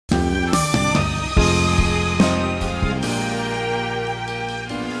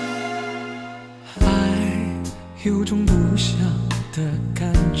有种不祥的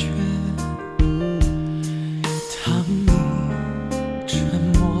感觉。当你沉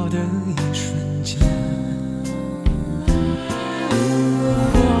默的一瞬间，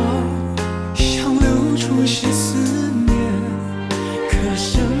我想留住些思念，可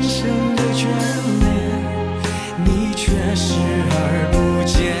深深的眷恋，你却视而不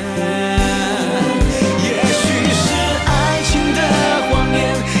见。也许是爱情的谎言，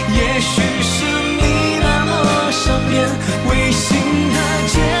也许是你那么善变，违心的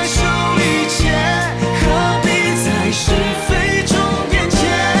接受一切，何必在是非中辩解？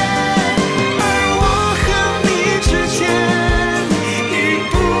而我和你之间已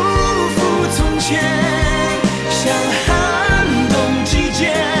不复从前，像寒冬季节，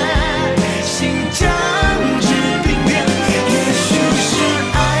心将至冰点。也许是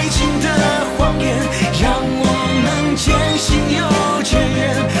爱情的谎言，让我们渐行又渐远，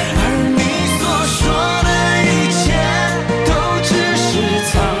而你所说的一切都只是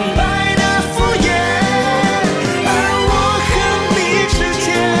苍白的敷衍。而我和你之间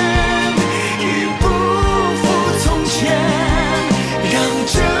已不复从前，让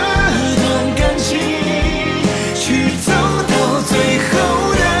这段感情去走到最后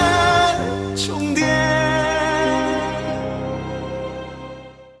的终点。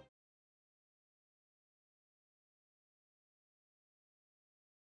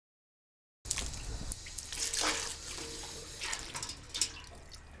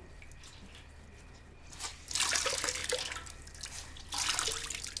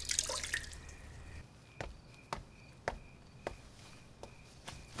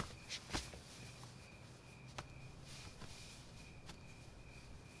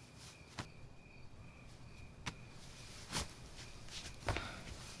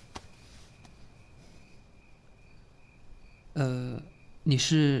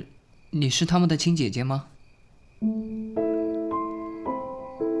你是他们的亲姐姐吗？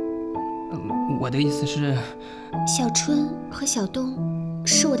我的意思是，小春和小东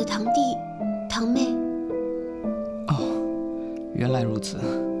是我的堂弟、堂妹。哦，原来如此。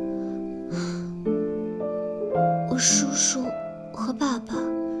我叔叔和爸爸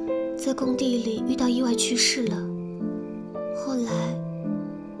在工地里遇到意外去世了，后来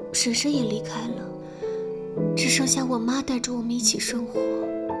婶婶也离开了，只剩下我妈带着我们一起生活。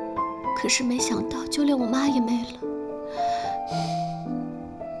可是没想到，就连我妈也没了。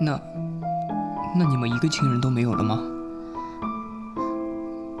那你们一个亲人都没有了吗？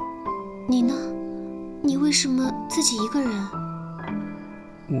你呢？你为什么自己一个人？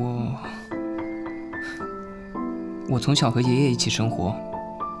我从小和爷爷一起生活，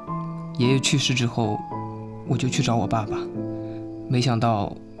爷爷去世之后，我就去找我爸爸，没想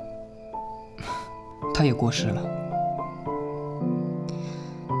到他也过世了。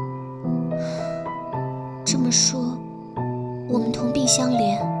这么说，我们同病相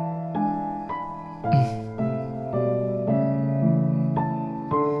怜。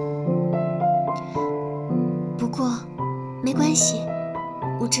不过没关系，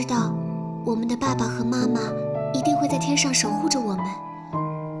我知道我们的爸爸和妈妈一定会在天上守护着我们，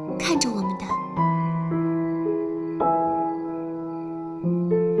看着我们的。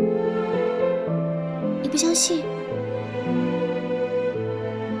你不相信？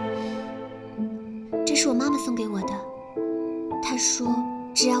这是我妈妈送给我的，她说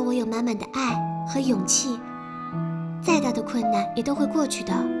只要我有满满的爱和勇气，再大的困难也都会过去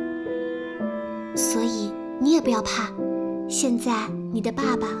的。所以你也不要怕，现在你的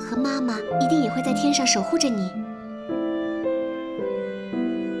爸爸和妈妈一定也会在天上守护着你。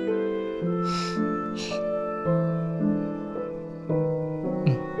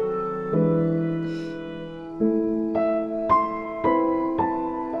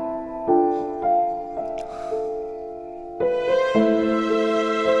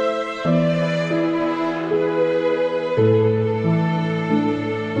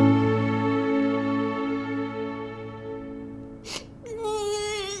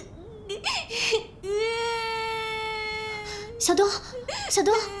小东，小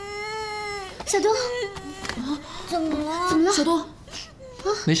东，小东，怎么了？怎么了？小东，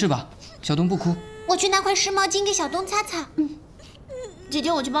没事吧？小东不哭。我去拿块湿毛巾给小东擦擦。姐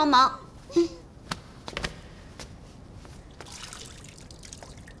姐，我去帮忙。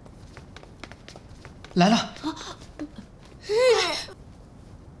来了。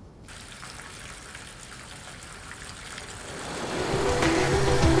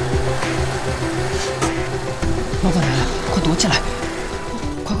老板来了，快躲起来！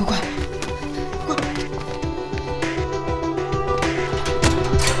快快快！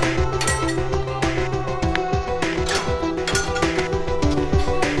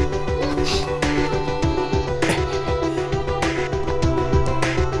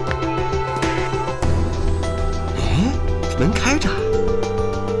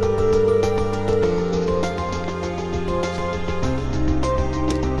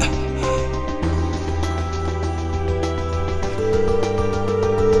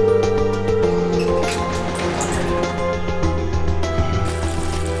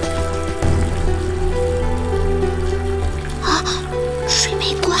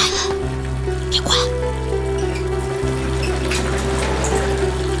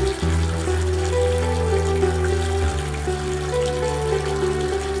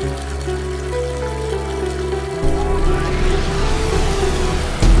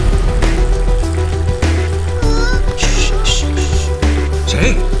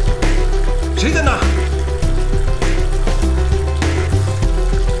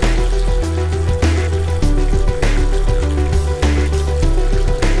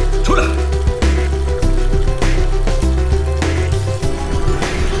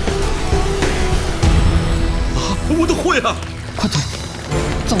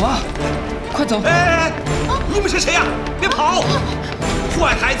走啊，快走！哎，你们是谁呀？别跑！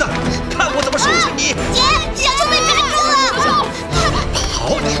坏孩子，看我怎么收拾你！姐，小秋被抓住了！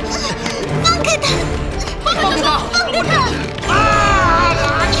好你！放开他！放开他！放开他！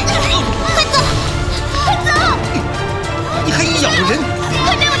快走！快走！你还咬人！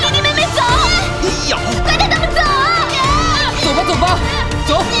快带我弟弟妹妹走！你咬！快带他们走！走吧，走吧，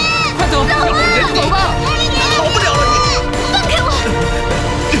走！快走！咬人！走吧！跑不了了你！放开我！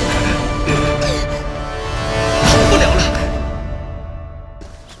跑不了了！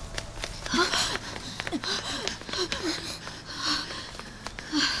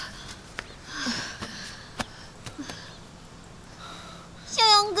向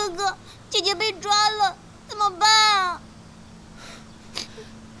阳哥哥，姐姐被抓了，怎么办啊？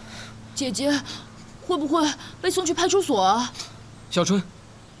姐姐会不会被送去派出所啊？小春，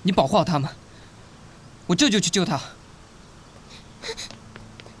你保护好他们，我这就去救他。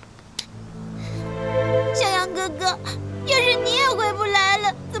向阳哥哥，要是你也回不来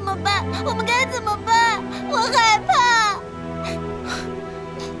了怎么办？我们该怎么办？我害怕。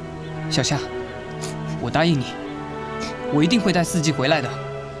小夏，我答应你，我一定会带四季回来的。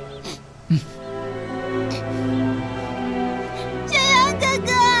向阳哥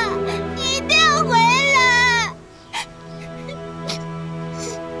哥，你一定要回来！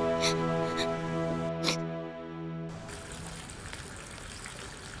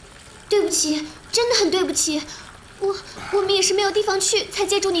对不起，真的很对不起，我们也是没有地方去才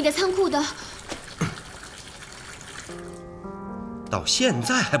借住你的仓库的。到现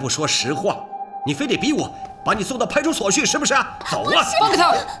在还不说实话，你非得逼我把你送到派出所去，是不是啊？走啊！放开他！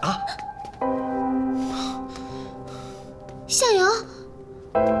啊！向阳，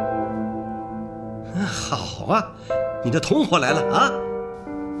好啊，你的同伙来了啊，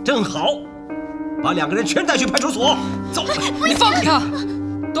正好，把两个人全带去派出所。走，你放开他！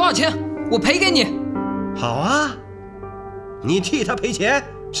多少钱？我赔给你。好啊，你替他赔钱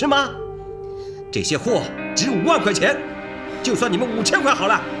是吗？这些货值5万块钱，就算你们5000块好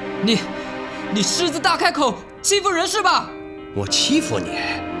了。你狮子大开口，欺负人是吧？我欺负你，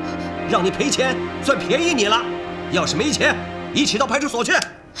让你赔钱算便宜你了。要是没钱，一起到派出所去。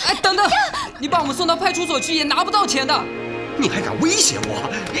哎，等等，你把我们送到派出所去也拿不到钱的。你还敢威胁我？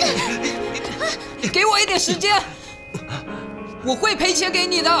给我一点时间，我会赔钱给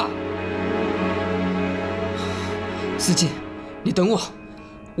你的。四季，你等我，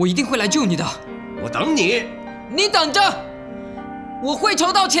我一定会来救你的。我等你。你等着，我会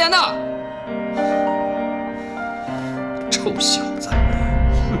筹到钱的。臭小子！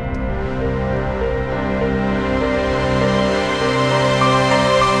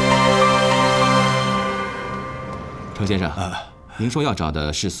程先生，您说要找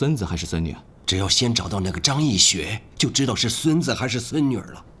的是孙子还是孙女啊？只要先找到那个张艺雪，就知道是孙子还是孙女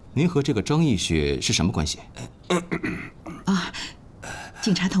了。您和这个张艺雪是什么关系？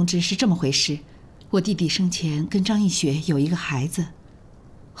警察同志，是这么回事。我弟弟生前跟张艺雪有一个孩子，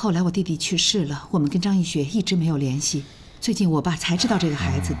后来我弟弟去世了，我们跟张艺雪一直没有联系。最近我爸才知道这个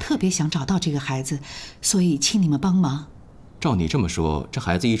孩子，特别想找到这个孩子，所以请你们帮忙。照你这么说，这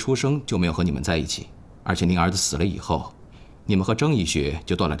孩子一出生就没有和你们在一起，而且您儿子死了以后，你们和张艺雪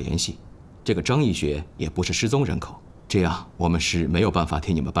就断了联系。这个张艺雪也不是失踪人口，这样我们是没有办法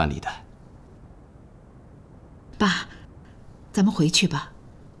替你们办理的。爸，咱们回去吧。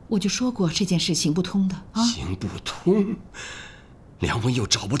我就说过这件事行不通的啊！行不通，梁文又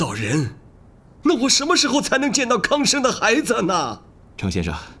找不到人，那我什么时候才能见到康生的孩子呢？程先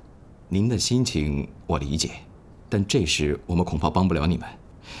生，您的心情我理解，但这事我们恐怕帮不了你们，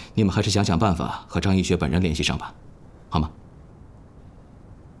你们还是想想办法和张艺雪本人联系上吧，好吗？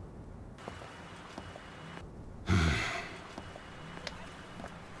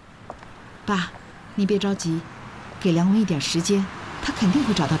爸，你别着急，给梁文一点时间，他肯定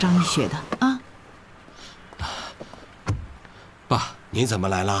会找到张艺雪的啊！爸，你怎么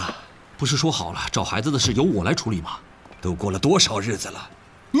来了？不是说好了找孩子的事由我来处理吗？都过了多少日子了，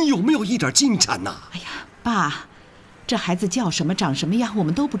你有没有一点进展呐？哎呀，爸，这孩子叫什么长什么样我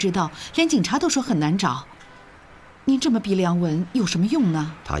们都不知道，连警察都说很难找。您这么逼梁文有什么用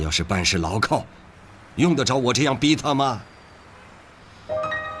呢？他要是办事牢靠，用得着我这样逼他吗？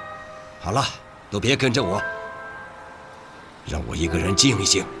好了，都别跟着我，让我一个人静一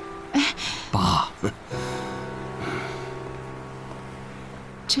静。哎，爸，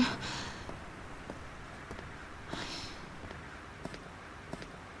这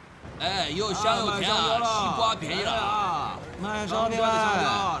哎，又香又甜啊，西瓜便宜了。卖烧饼来，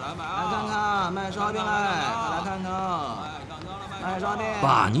来看看，卖烧饼来，快来看看，卖烧饼。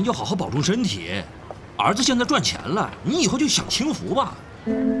爸，您就好好保重身体。儿子现在赚钱了，你以后就享清福吧。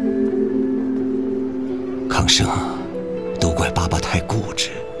康生，都怪爸爸太固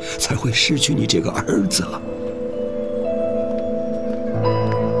执，才会失去你这个儿子。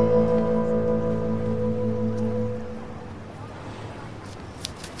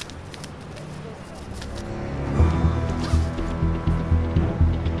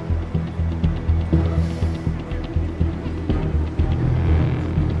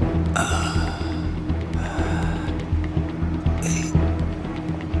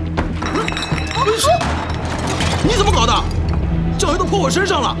你怎么搞的？脚油都泼我身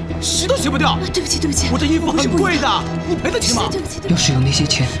上了，洗都洗不掉。对不起，对不起，我这衣服很贵的，你赔得起吗？对不起，要是有那些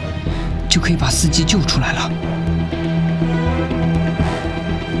钱，就可以把四季救出来了。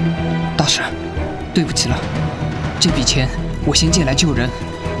大婶，对不起了，这笔钱我先借来救人，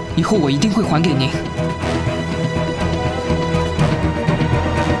以后我一定会还给您。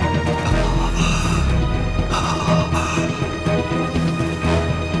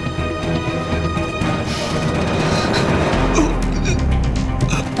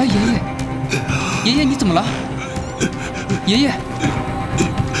哎，爷爷，你怎么了？爷爷，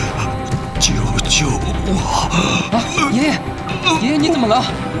救我！啊，爷爷，你怎么了？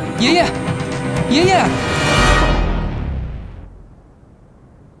爷爷！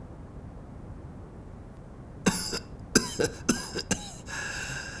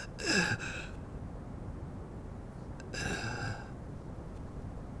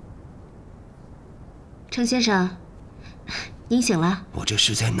程先生，您醒了。我这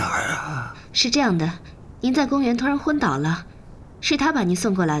是在哪儿啊？是这样的，您在公园突然昏倒了，是他把您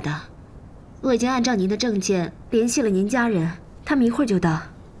送过来的。我已经按照您的证件联系了您家人，他们一会儿就到。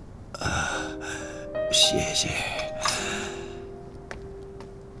谢谢。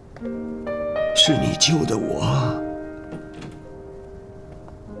是你救的我。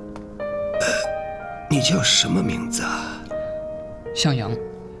你叫什么名字啊？向阳。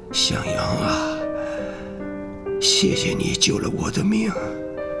向阳啊，谢谢你救了我的命。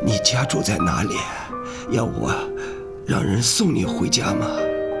你家住在哪里？要我让人送你回家吗？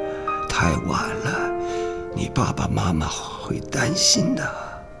太晚了，你爸爸妈妈会担心的。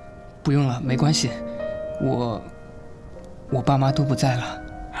不用了，没关系，我爸妈都不在了。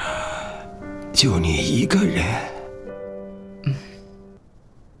就你一个人？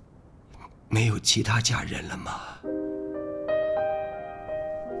没有其他家人了吗？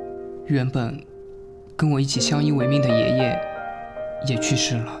原本跟我一起相依为命的爷爷也去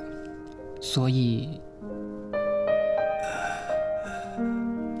世了，所以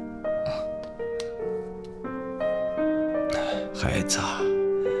孩子，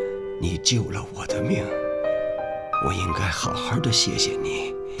你救了我的命，我应该好好的谢谢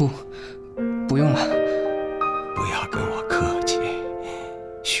你。不用了。不要跟我客气，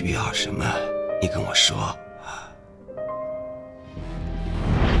需要什么你跟我说。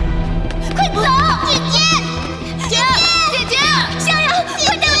快走！姐姐，向阳，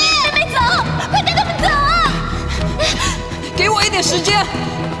快带我弟弟妹妹走！快带他们走！给我一点时间。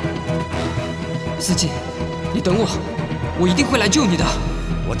四季，你等我，我一定会来救你的。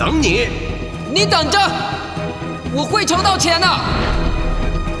我等你。你等着，我会筹到钱的。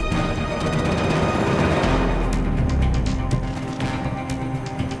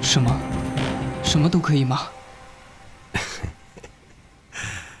什么都可以吗？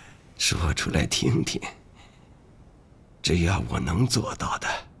说出来听听。只要我能做到的，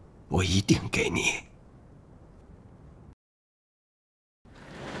我一定给你。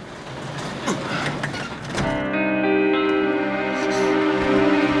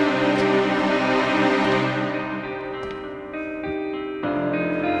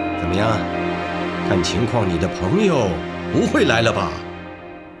怎么样？看情况，你的朋友不会来了吧？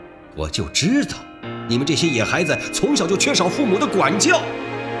我就知道，你们这些野孩子从小就缺少父母的管教，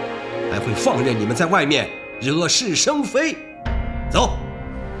还会放任你们在外面惹是生非。走，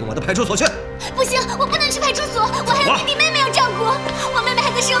跟我到派出所去。不行，我不能去派出所，我还有弟弟妹妹要照顾，我妹妹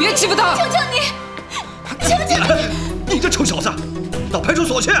还在生病。别欺负她！求求你，求求你！你这臭小子，到派出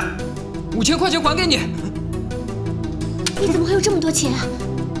所去！5000块钱还给你。你怎么会有这么多钱啊？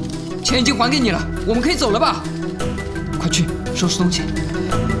钱已经还给你了，我们可以走了吧？快去收拾东西。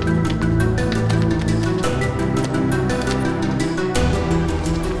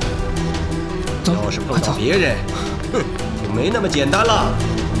走，要是碰到别人，哼，就没那么简单了。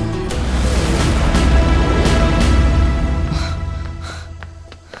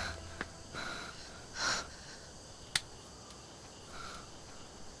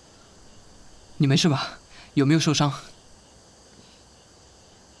你没事吧？有没有受伤？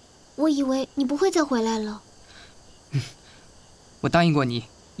我以为你不会再回来了。我答应过你，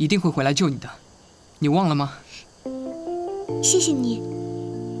一定会回来救你的，你忘了吗？谢谢你。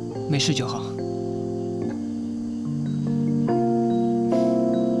没事就好。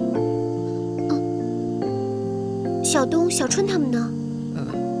小东、小春他们呢？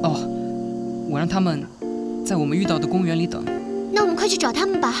我让他们在我们遇到的公园里等。那我们快去找他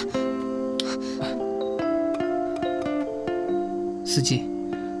们吧。四季，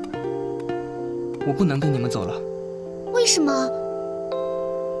我不能跟你们走了。为什么？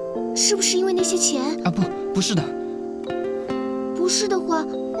是不是因为那些钱？啊，不是的。不是的话，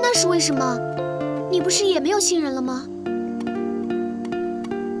那是为什么？你不是也没有亲人了吗？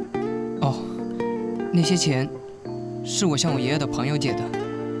哦，那些钱是我向我爷爷的朋友借的，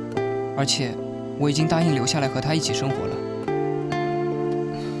而且我已经答应留下来和他一起生活了。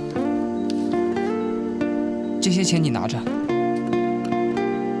这些钱你拿着，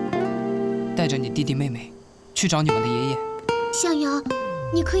带着你弟弟妹妹去找你们的爷爷。向阳，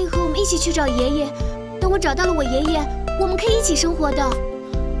你可以和我们一起去找爷爷。等我找到了我爷爷，我们可以一起生活的。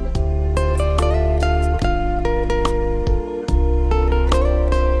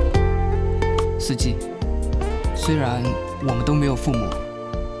四季，虽然我们都没有父母，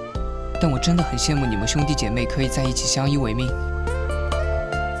但我真的很羡慕你们兄弟姐妹可以在一起相依为命。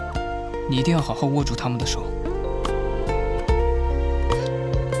你一定要好好握住他们的手。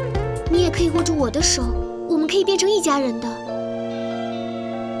你也可以握住我的手，我们可以变成一家人的。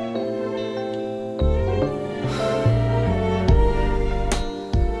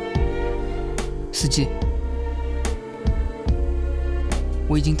四季，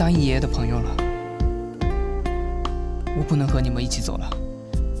我已经答应爷爷的朋友了，我不能和你们一起走了。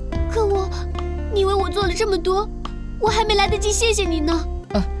可你为我做了这么多，我还没来得及谢谢你呢。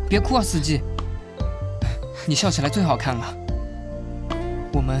别哭啊，四季，你笑起来最好看了。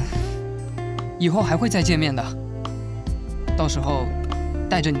我们以后还会再见面的，到时候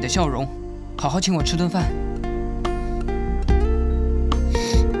带着你的笑容，好好请我吃顿饭。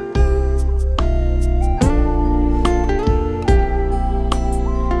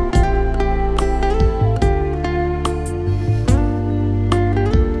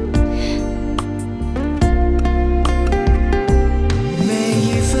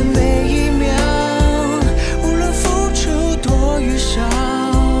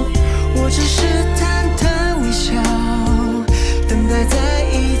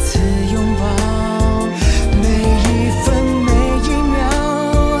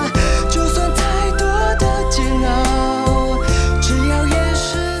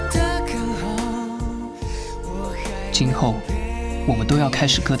今后我们都要开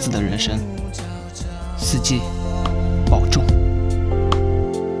始各自的人生。四季，保重。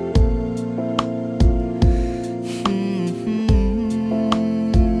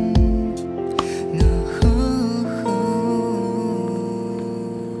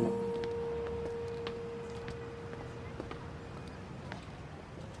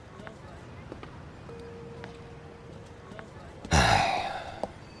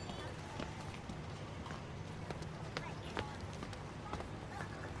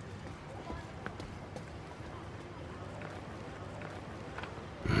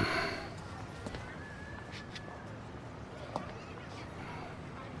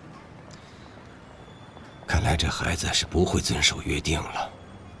看来这孩子是不会遵守约定了。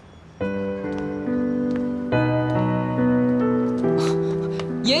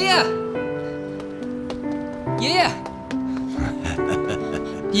爷爷，爷爷，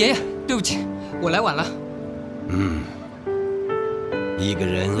爷爷，对不起，我来晚了。一个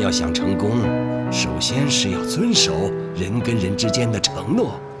人要想成功，首先是要遵守人跟人之间的承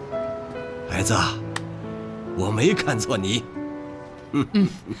诺。孩子，我没看错你。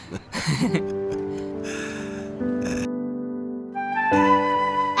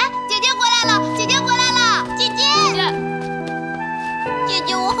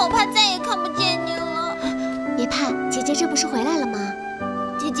好怕再也看不见你了。别怕，姐姐这不是回来了吗？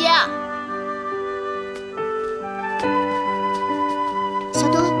姐姐，小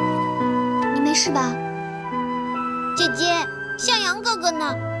东，你没事吧？姐姐，向阳哥哥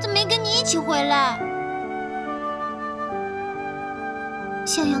呢？怎么没跟你一起回来？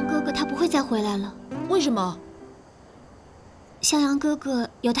向阳哥哥他不会再回来了。为什么？向阳哥哥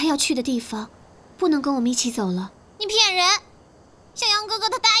有他要去的地方，不能跟我们一起走了。你骗人！向阳哥哥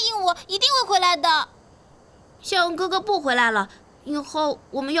他答应我一定会回来的。向阳哥哥不回来了，以后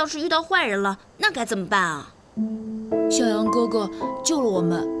我们要是遇到坏人了，那该怎么办啊？向阳哥哥救了我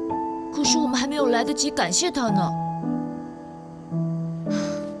们，可是我们还没有来得及感谢他呢。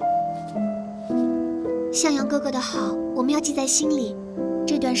向阳哥哥的好，我们要记在心里。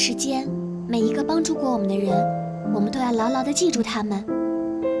这段时间，每一个帮助过我们的人，我们都要牢牢地记住他们。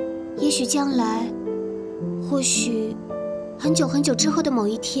也许将来，或许很久很久之后的某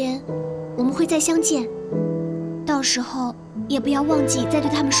一天，我们会再相见。到时候也不要忘记再对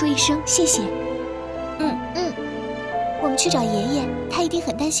他们说一声谢谢。我们去找爷爷，他一定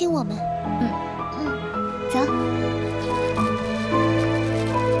很担心我们。走。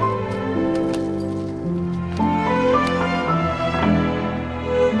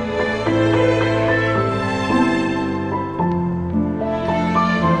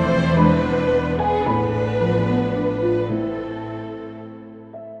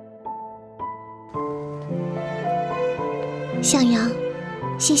向阳，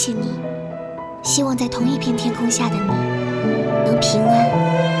谢谢你。希望在同一片天空下的你，能平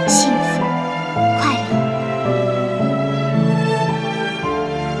安、幸福、快乐。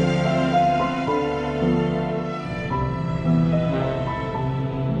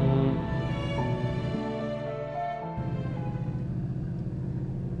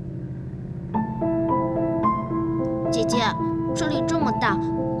姐姐，这里这么大，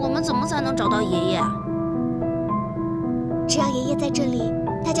我们怎么才能找到爷爷啊？只要爷爷在这里，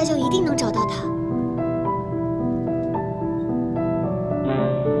大家就一定能找到他。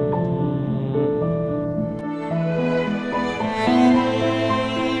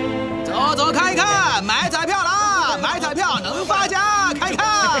走走看一看，买彩票啦！买彩票能发家，看一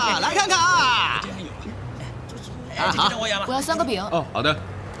看，来看看啊！好，我要3个饼。哦，好的。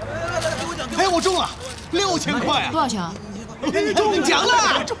哎，我中了6000块啊！多少钱啊？中奖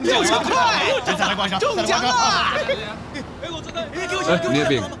了，6000块！再来挂上，中奖了！你的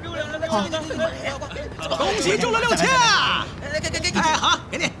饼。好。恭喜中了6000啊！哎，好，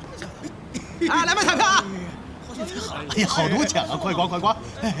给你。哎，来买彩票啊！哎呀，好多奖啊！快刮快刮！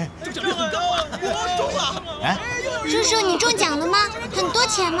中奖率很高啊！我中了！哎，叔叔，你中奖了吗？很多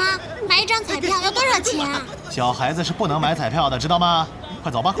钱吗？买一张彩票要多少钱啊？小孩子是不能买彩票的，知道吗？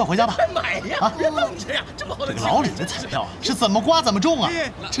快走吧，快回家吧！买呀！啊，这个老李的彩票啊，是怎么刮怎么中啊，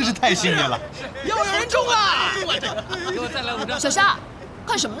真是太幸运了！又有人中啊！给我再来5张。小夏，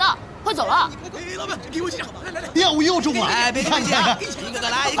看什么呢？快走了！老板，给我几张！来，呀，我又中了！哎，别客气啊，一个个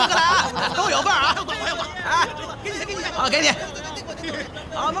来，一个个来啊，都有份啊！哎，给你，好，给你。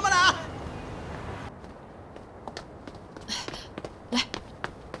好，慢慢来啊！来。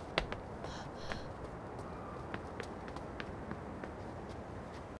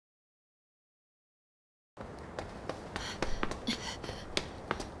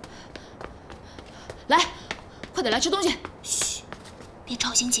来，快点来吃东西。嘘，别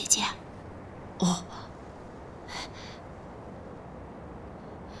吵醒姐姐。哦。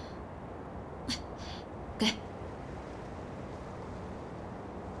给。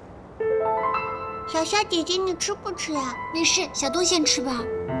小夏姐姐，你吃不吃呀？没事，小东先吃吧。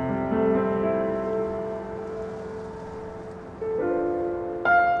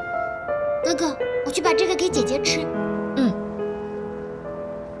哥哥，我去把这个给姐姐吃。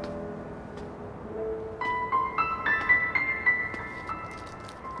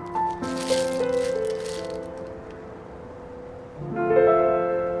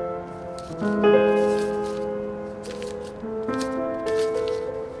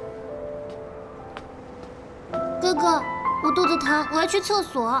哥哥，我肚子疼，我要去厕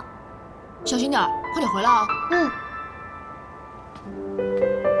所。小心点，快点回来啊！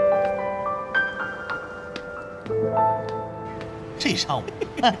这一上午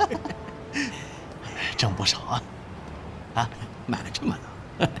挣不少啊！啊，买了这么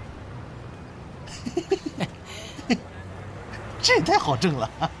多，这也太好挣了！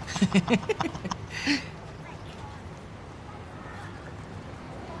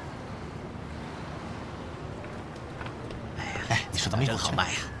哎，你说咱们有好卖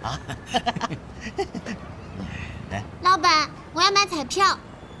呀？啊！老板，我要买彩票。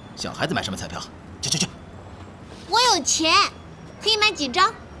小孩子买什么彩票？去！我有钱，可以买几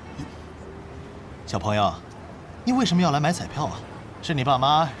张？小朋友，你为什么要来买彩票啊？是你爸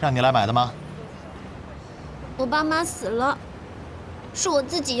妈让你来买的吗？我爸妈死了，是我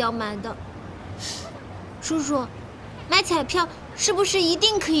自己要买的。叔叔，买彩票是不是一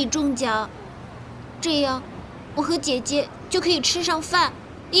定可以中奖？这样，我和姐姐就可以吃上饭，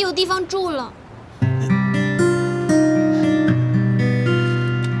也有地方住了。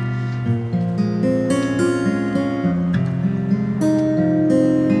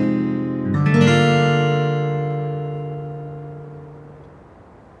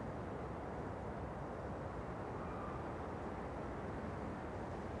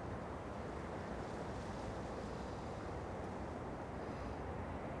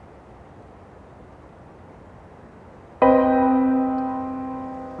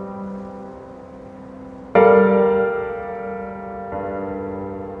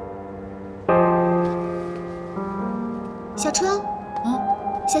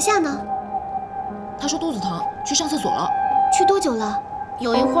小夏呢？她说肚子疼，去上厕所了。去多久了？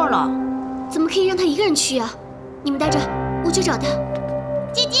有一会儿了。怎么可以让她一个人去啊？你们待着，我去找她。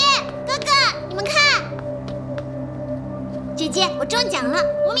姐姐，哥哥，你们看，姐姐，我中奖了，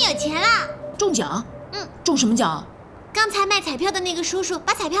我们有钱了。中奖？中什么奖？刚才卖彩票的那个叔叔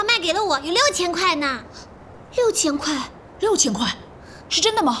把彩票卖给了我，有6000块呢。6000块？6000块，是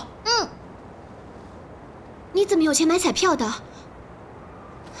真的吗？你怎么有钱买彩票的？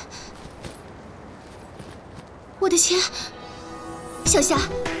我的钱，小夏，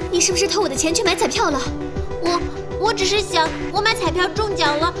你是不是偷我的钱去买彩票了？我只是想，我买彩票中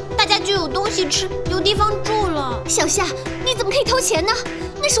奖了，大家就有东西吃，有地方住了。小夏，你怎么可以偷钱呢？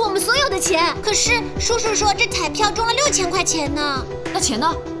那是我们所有的钱。可是叔叔说这彩票中了6000块钱呢。那钱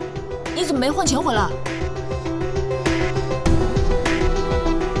呢？你怎么没换钱回来？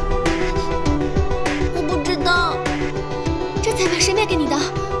我不知道。这彩票谁卖给你的？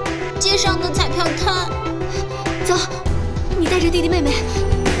街上的彩票摊。走，你带着弟弟妹妹。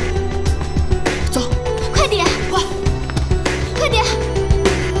走，快点，快点，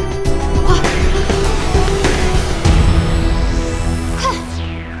快！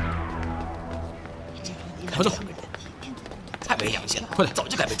快走！太没良心了，快点，早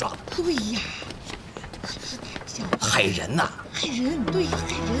就该被抓了。对呀，害人呐！害人，对，害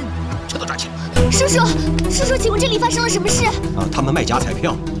人！全都抓起来！叔叔，请问这里发生了什么事？他们卖假彩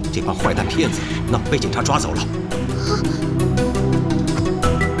票，这帮坏蛋骗子，被警察抓走了。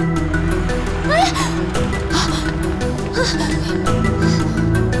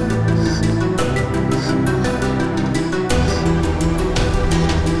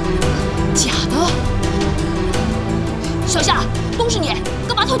假的！小夏，都是你，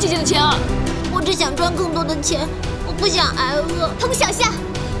干嘛偷姐姐的钱啊？我只想赚更多的钱，我不想挨饿。童小夏，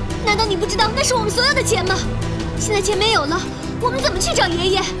难道你不知道那是我们所有的钱吗？现在钱没有了，我们怎么去找爷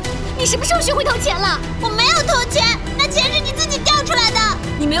爷？你什么时候学会偷钱了？我没有偷钱，那钱是你自己掉出来的。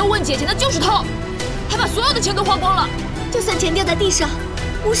你没有问姐姐，那就是偷，还把所有的钱都花光了。就算钱掉在地上，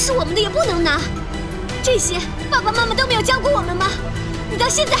不是我们的也不能拿。这些爸爸妈妈都没有教过我们吗？你到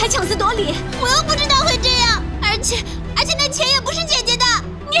现在还强词夺理，我又不知道会这样，而且那钱也不是姐姐的。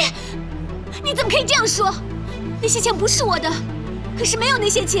你怎么可以这样说？那些钱不是我的，可是没有那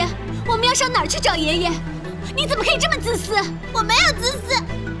些钱，我们要上哪儿去找爷爷？你怎么可以这么自私？我没有自私，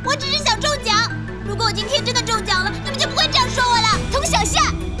我只是想中奖。如果我今天真的中奖了，你们就不会这样说我了。童小夏，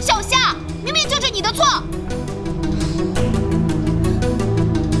小夏，明明就是你的错。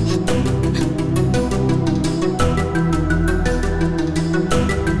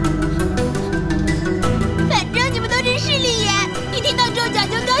反正你们都是势利眼，一听到中奖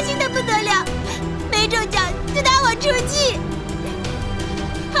就高兴得不得了，没中奖就打我出气。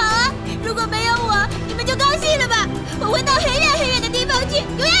好啊，如果没有我，你们就高兴了吧？我会到很远很远的地方去，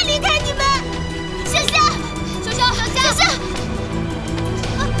永远离开你们。小夏，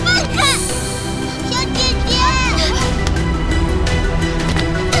放开，小姐姐。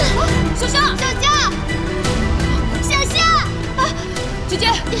小夏，姐姐，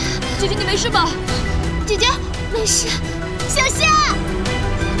你没事吧？姐姐没事。小夏，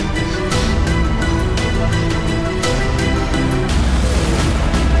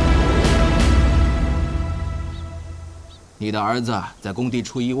你的儿子在工地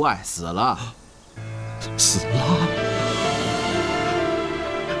出意外死了。死了？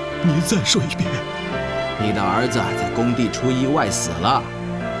你再说一遍。你的儿子在工地出意外死了。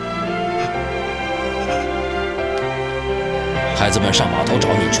孩子们上码头找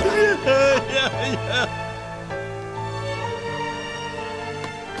你去了。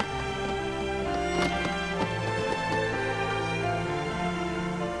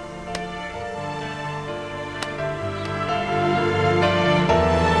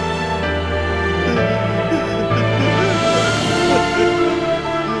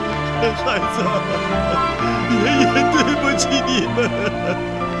孩子，爷爷对不起你们，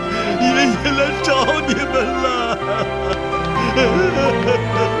爷爷来找你们了，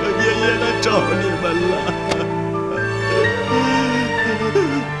爷爷来找你们了，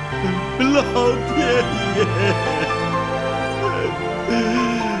老天爷，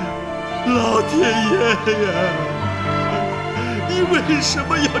老天爷呀，你为什么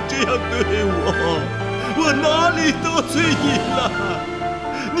要这样对我？我哪里得罪你了？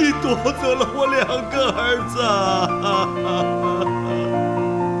你夺走了我2个儿子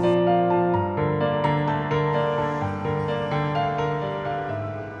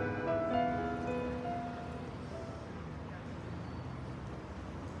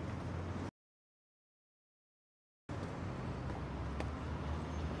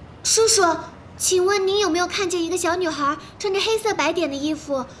叔叔，请问您有没有看见一个小女孩穿着黑色白点的衣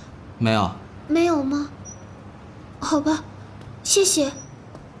服？没有。没有吗？好吧，谢谢。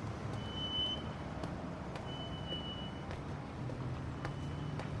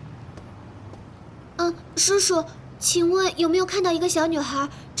叔叔，请问有没有看到一个小女孩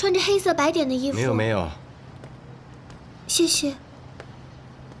穿着黑色白点的衣服？没有，没有。谢谢。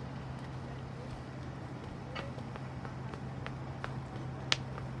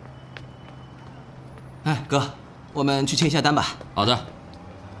哎，哥，我们去签一下单吧。好的。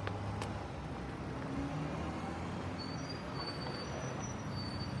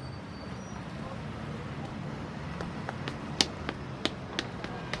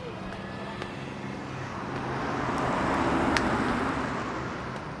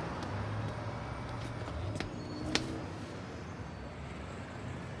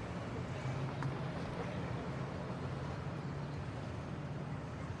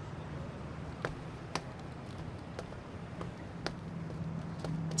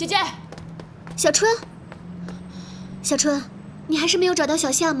姐姐，小春，小春，你还是没有找到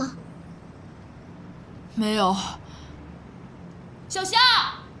小夏吗？没有。小夏，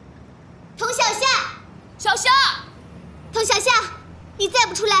童小夏，小夏，童小夏，你再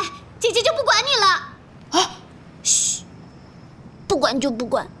不出来，姐姐就不管你了。啊！嘘，不管就不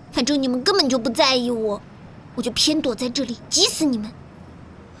管，反正你们根本就不在意我，我就偏躲在这里急死你们。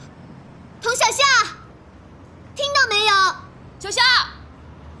童小夏，听到没有？小夏。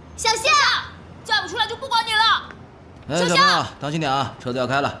小夏，再不出来就不管你了。哎，小朋友，当心点啊，车子要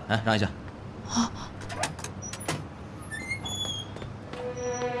开了，来让一下。啊！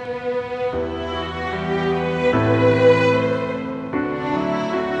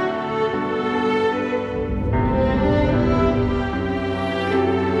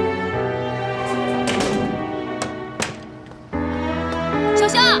小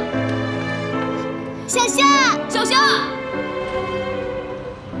夏，小夏，小夏。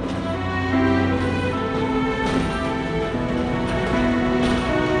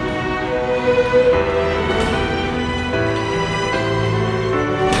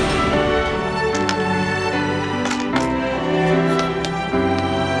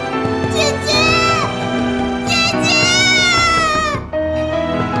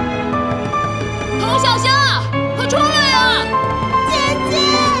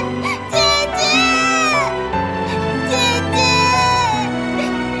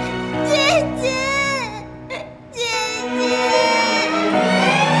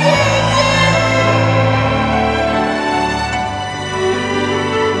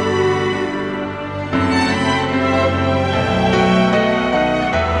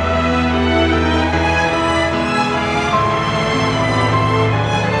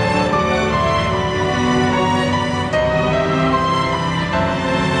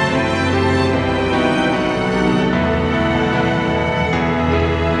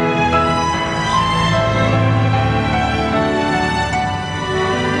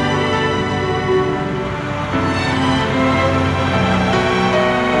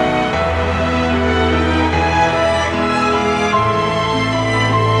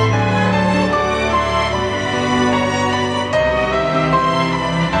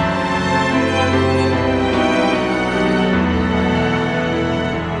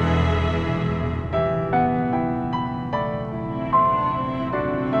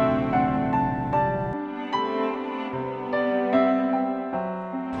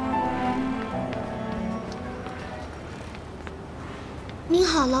您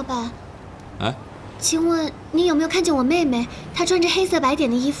好，老板。哎，请问您有没有看见我妹妹？她穿着黑色白点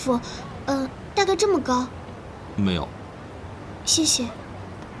的衣服，大概这么高。没有。谢谢。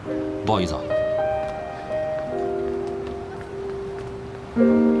不好意思啊。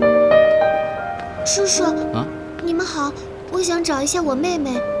叔叔，啊，你们好，我想找一下我妹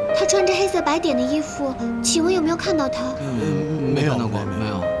妹，她穿着黑色白点的衣服，请问有没有看到她？没看到过，没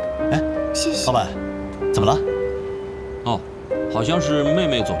有。哎，谢谢。老板，怎么了？哦，好像是妹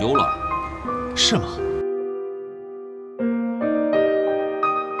妹走丢了。是吗？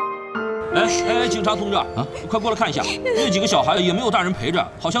哎，警察同志啊，快过来看一下，那几个小孩也没有大人陪着，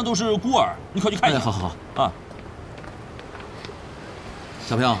好像都是孤儿，你快去看一下。好好啊。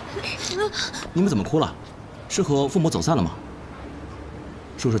小朋友，你们怎么哭了？是和父母走散了吗？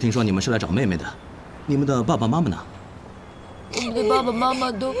叔叔听说你们是来找妹妹的，你们的爸爸妈妈呢？我们的爸爸妈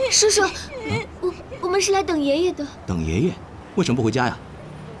妈都……叔叔，我们是来等爷爷的。等爷爷？为什么不回家呀？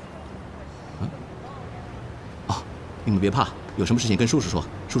哦，你们别怕，有什么事情跟叔叔说，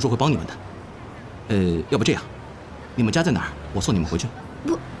叔叔会帮你们的。要不这样，你们家在哪儿？我送你们回去。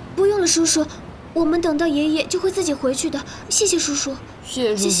不用了，叔叔，我们等到爷爷就会自己回去的。谢谢叔叔。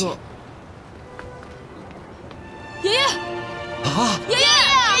谢谢叔叔。爷爷！啊！爷爷！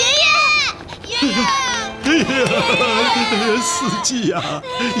爷爷！四季呀，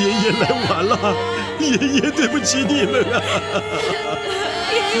爷爷来晚了，爷爷对不起你们啊！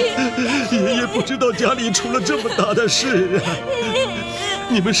爷爷不知道家里出了这么大的事啊，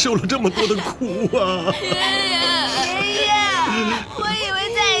你们受了这么多的苦啊！爷爷，我以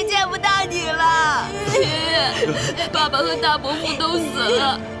为再也见不到你了。爷爷，爸爸和大伯父都死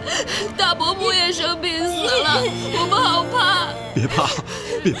了，大伯母也生病死了，我们好怕。别怕，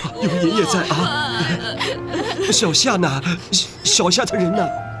别怕，有爷爷在啊！小夏呢？小夏的人呢？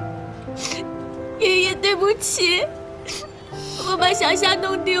爷爷，对不起，我把小夏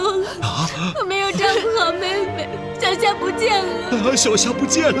弄丢了，我没有照顾好妹妹，小夏不见了。小夏不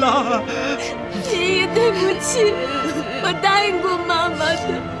见了！爷爷，对不起，我答应过妈妈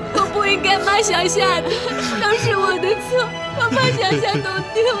的，我不应该骂小夏的，都是我的错，我把小夏弄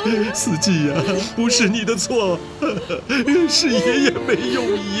丢了。四季呀，不是你的错，是爷爷没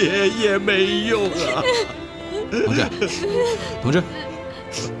用，爷爷没用啊！同志，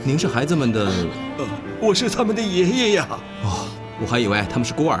您是孩子们的？我是他们的爷爷呀。哦，我还以为他们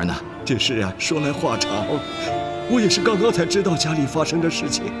是孤儿呢。这事啊，说来话长，我也是刚刚才知道家里发生的事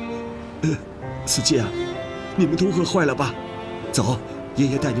情。四季啊，你们都饿坏了吧？走，爷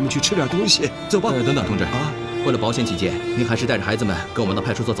爷带你们去吃点东西。走吧。等等，同志啊，为了保险起见，您还是带着孩子们跟我们到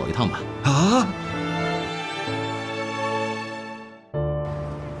派出所走一趟吧。啊！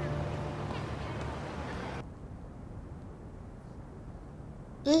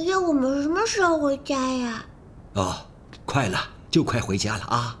爷爷，我们什么时候回家呀？哦，快了，就快回家了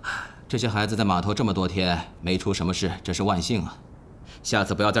啊！这些孩子在码头这么多天，没出什么事，真是万幸啊！下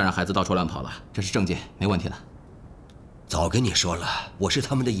次不要再让孩子到处乱跑了，这是证件，没问题的。早跟你说了，我是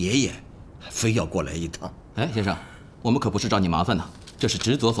他们的爷爷，非要过来一趟。哎，先生，我们可不是找你麻烦的，这是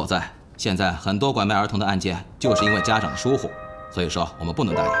职责所在。现在很多拐卖儿童的案件，就是因为家长的疏忽，所以说我们不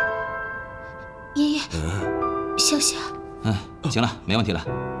能答应。爷爷，小夏。行了，没问题了，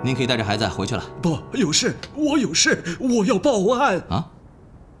您可以带着孩子回去了。不，有事，我有事，我要报案啊！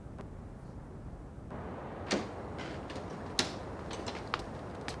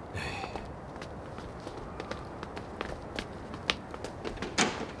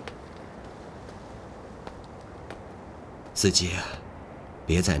四季，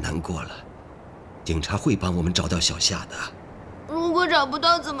别再难过了，警察会帮我们找到小夏的。如果找不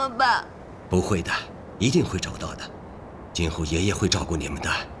到怎么办？不会的，一定会找到的。今后爷爷会照顾你们的。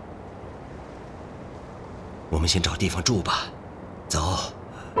我们先找地方住吧，走。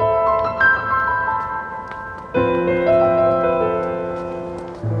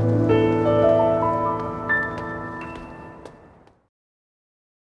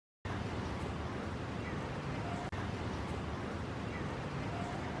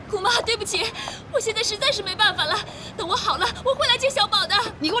姑妈，对不起，我现在实在是没办法了。等我好了，我会来接小宝的。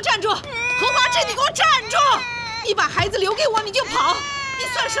你给我站住！何华志，你给我站住！你把孩子留给我你就跑，你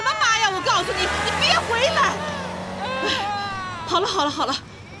算什么妈呀！我告诉你，你别回来！好了，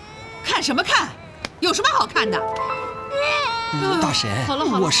看什么看？有什么好看的？大婶，好了，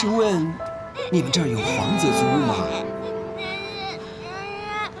我是问，你们这儿有房子租吗？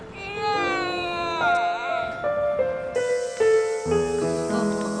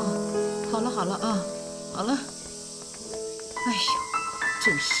好了啊，好了。哎呦，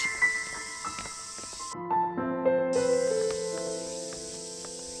真是。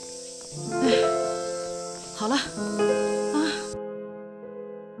好了，啊，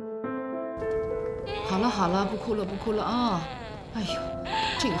好了，不哭了啊！哎呦，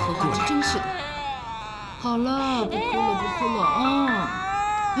这个何华志真是的。好了，不哭了啊！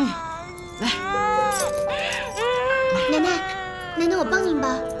哎呀，来，奶奶，我帮您吧。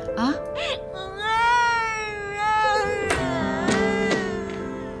啊？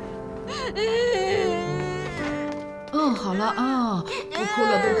好了啊，不哭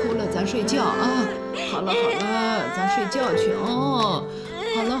了，咱睡觉啊。好了，咱睡觉去哦。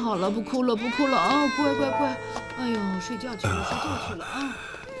好了，不哭了啊，乖。哎呦，睡觉去了啊。好了。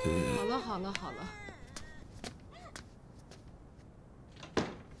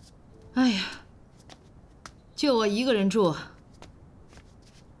哎呀，就我一个人住。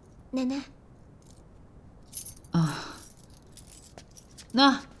奶奶。啊，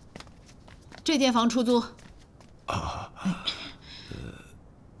那这间房出租。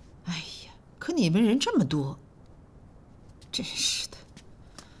哎呀，可你们人这么多，真是的。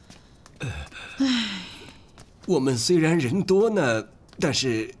我们虽然人多呢，但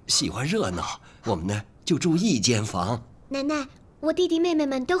是喜欢热闹，我们呢就住一间房。奶奶，我弟弟妹妹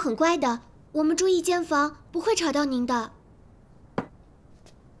们都很乖的，我们住一间房不会吵到您的。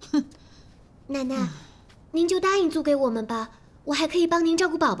哼，奶奶，您就答应租给我们吧，我还可以帮您照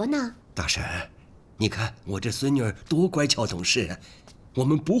顾宝宝呢。大婶，你看我这孙女儿多乖巧懂事，我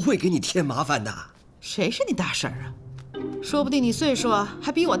们不会给你添麻烦的。谁是你大婶儿啊？说不定你岁数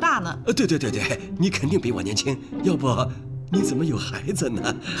还比我大呢。对，你肯定比我年轻，要不你怎么有孩子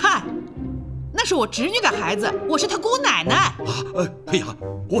呢？嗨，那是我侄女的孩子，我是她姑奶奶。哎呀，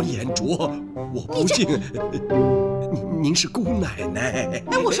我眼拙，我不敬。您是姑奶奶。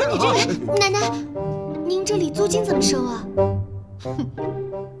哎，我说你这人，奶奶，您这里租金怎么收啊？哼，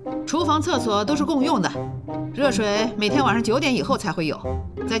厨房、厕所都是共用的，热水每天晚上9点以后才会有。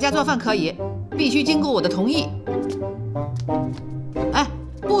在家做饭可以，必须经过我的同意。哎，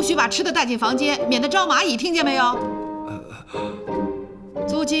不许把吃的带进房间，免得招蚂蚁，听见没有？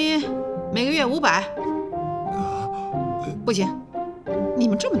租金每个月500。不行，你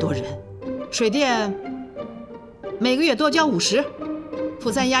们这么多人，水电每个月多交50，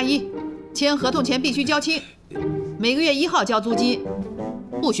付3押1，签合同前必须交清，每个月1号交租金，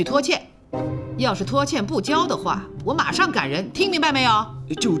不许拖欠。要是拖欠不交的话，我马上赶人，听明白没有？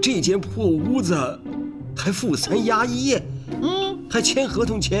就这间破屋子，还付3押1，还签合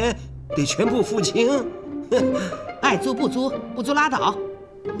同前得全部付清。爱租不租，不租拉倒，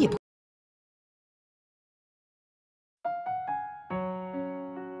也不。